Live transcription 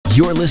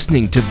You're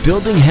listening to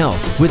Building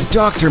Health with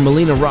Dr.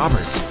 Melina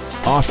Roberts,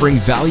 offering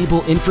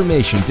valuable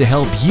information to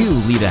help you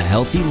lead a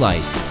healthy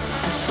life.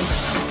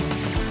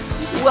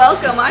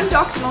 Welcome, I'm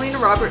Dr. Melina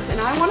Roberts,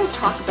 and I want to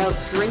talk about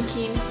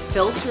drinking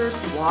filtered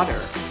water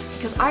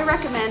because I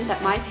recommend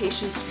that my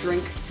patients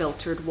drink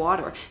filtered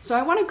water. So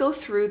I want to go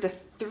through the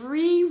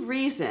 3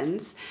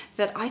 reasons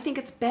that I think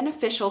it's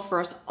beneficial for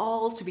us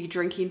all to be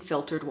drinking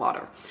filtered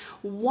water.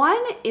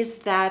 One is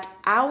that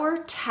our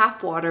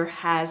tap water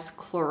has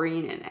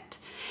chlorine in it.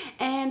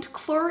 And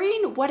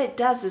chlorine, what it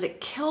does is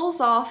it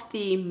kills off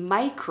the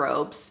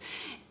microbes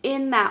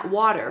in that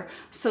water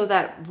so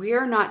that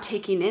we're not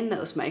taking in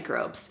those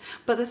microbes.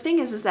 But the thing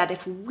is that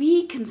if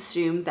we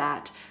consume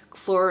that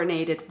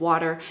chlorinated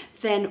water,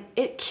 then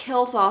it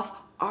kills off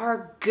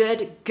our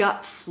good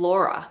gut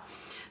flora.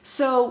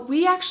 So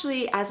we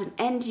actually, as an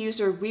end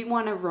user, we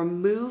want to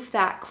remove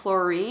that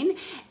chlorine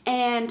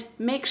and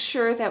make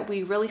sure that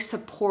we really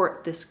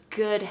support this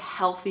good,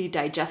 healthy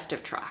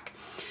digestive tract.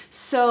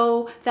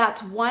 So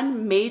that's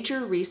one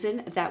major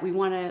reason that we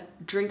want to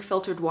drink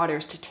filtered water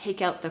is to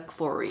take out the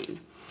chlorine.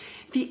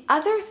 The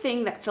other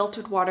thing that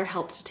filtered water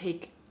helps to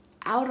take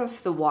out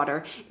of the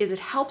water is it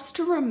helps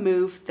to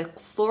remove the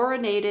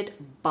chlorinated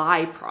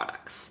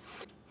byproducts.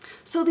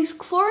 So these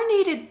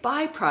chlorinated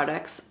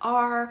byproducts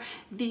are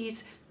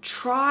these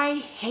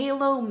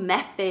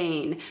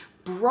trihalomethane,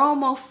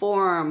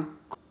 bromoform,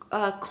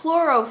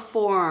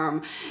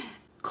 chloroform,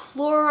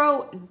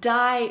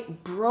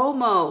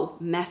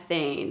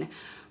 chlorodibromomethane,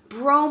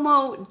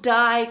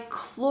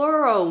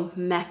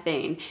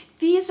 bromodichloromethane.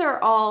 These are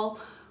all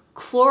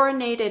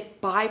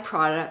chlorinated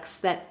byproducts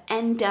that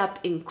end up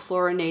in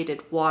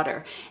chlorinated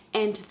water,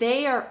 and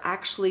they are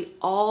actually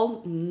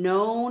all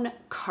known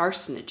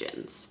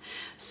carcinogens.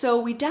 So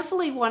we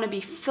definitely want to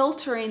be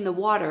filtering the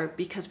water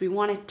because we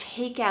want to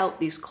take out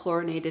these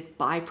chlorinated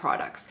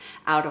byproducts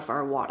out of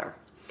our water.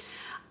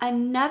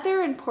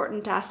 Another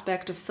important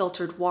aspect of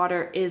filtered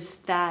water is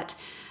that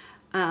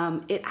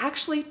it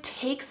actually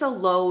takes a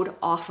load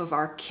off of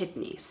our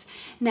kidneys.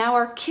 Now,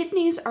 our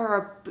kidneys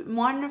are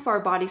one of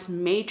our body's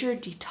major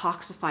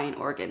detoxifying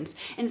organs,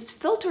 and it's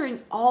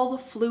filtering all the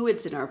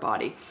fluids in our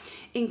body,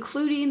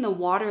 including the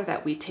water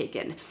that we take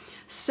in.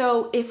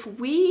 So if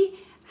we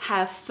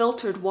have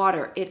filtered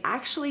water, it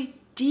actually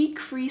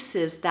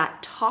decreases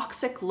that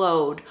toxic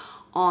load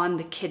on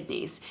the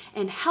kidneys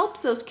and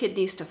helps those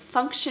kidneys to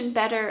function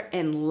better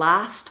and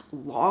last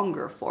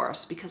longer for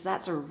us, because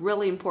that's a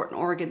really important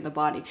organ in the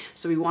body,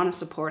 so we want to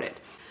support it.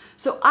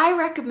 So I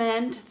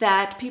recommend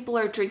that people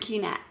are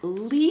drinking at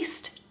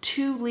least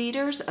 2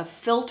 liters of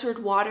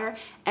filtered water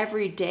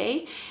every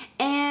day.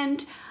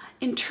 And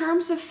in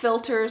terms of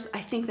filters,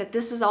 I think that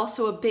this is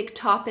also a big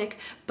topic,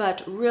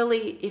 but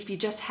really if you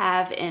just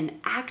have an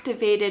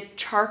activated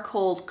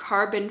charcoal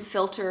carbon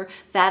filter,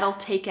 that'll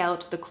take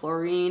out the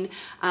chlorine.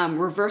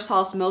 Reverse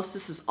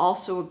osmosis is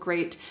also a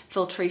great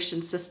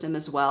filtration system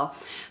as well.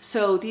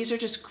 So these are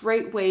just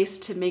great ways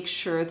to make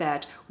sure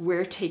that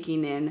we're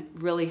taking in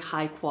really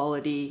high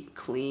quality,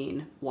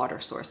 clean water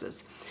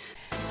sources.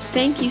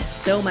 Thank you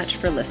so much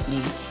for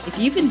listening. If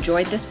you've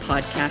enjoyed this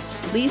podcast,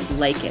 please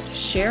like it,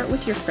 share it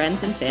with your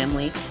friends and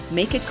family,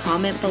 make a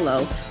comment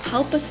below,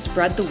 help us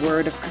spread the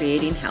word of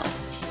creating health.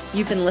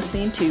 You've been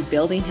listening to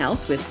Building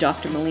Health with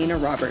Dr. Melina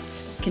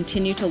Roberts.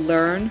 Continue to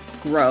learn,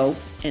 grow,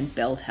 and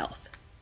build health.